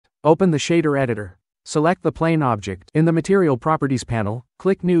Open the shader editor. Select the plane object. In the Material Properties panel,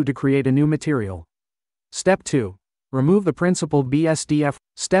 click New to create a new material. Step 2. Remove the principled BSDF.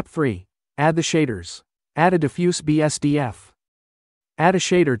 Step 3. Add the shaders. Add a diffuse BSDF. Add a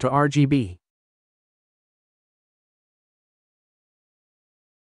shader to RGB.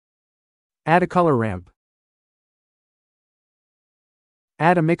 Add a color ramp.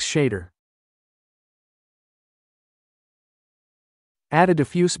 Add a mix shader. Add a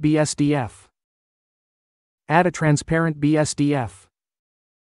diffuse BSDF. Add a transparent BSDF.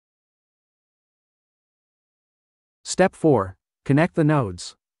 Step 4. Connect the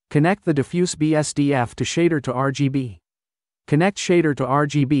nodes. Connect the diffuse BSDF to shader to RGB. Connect shader to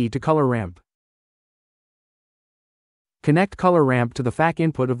RGB to color ramp. Connect color ramp to the FAC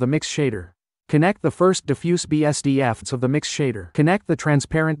input of the mix shader. Connect the first diffuse BSDFs of the mix shader. Connect the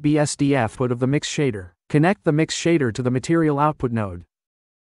transparent BSDF output of the mix shader. Connect the mix shader to the material output node.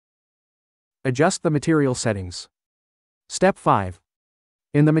 Adjust the material settings. Step 5.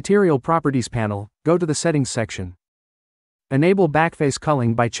 In the Material Properties panel, go to the Settings section. Enable backface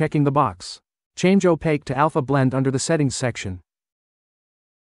culling by checking the box. Change opaque to alpha blend under the Settings section.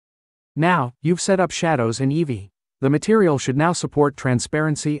 Now, you've set up shadows in Eevee. The material should now support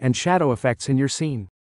transparency and shadow effects in your scene.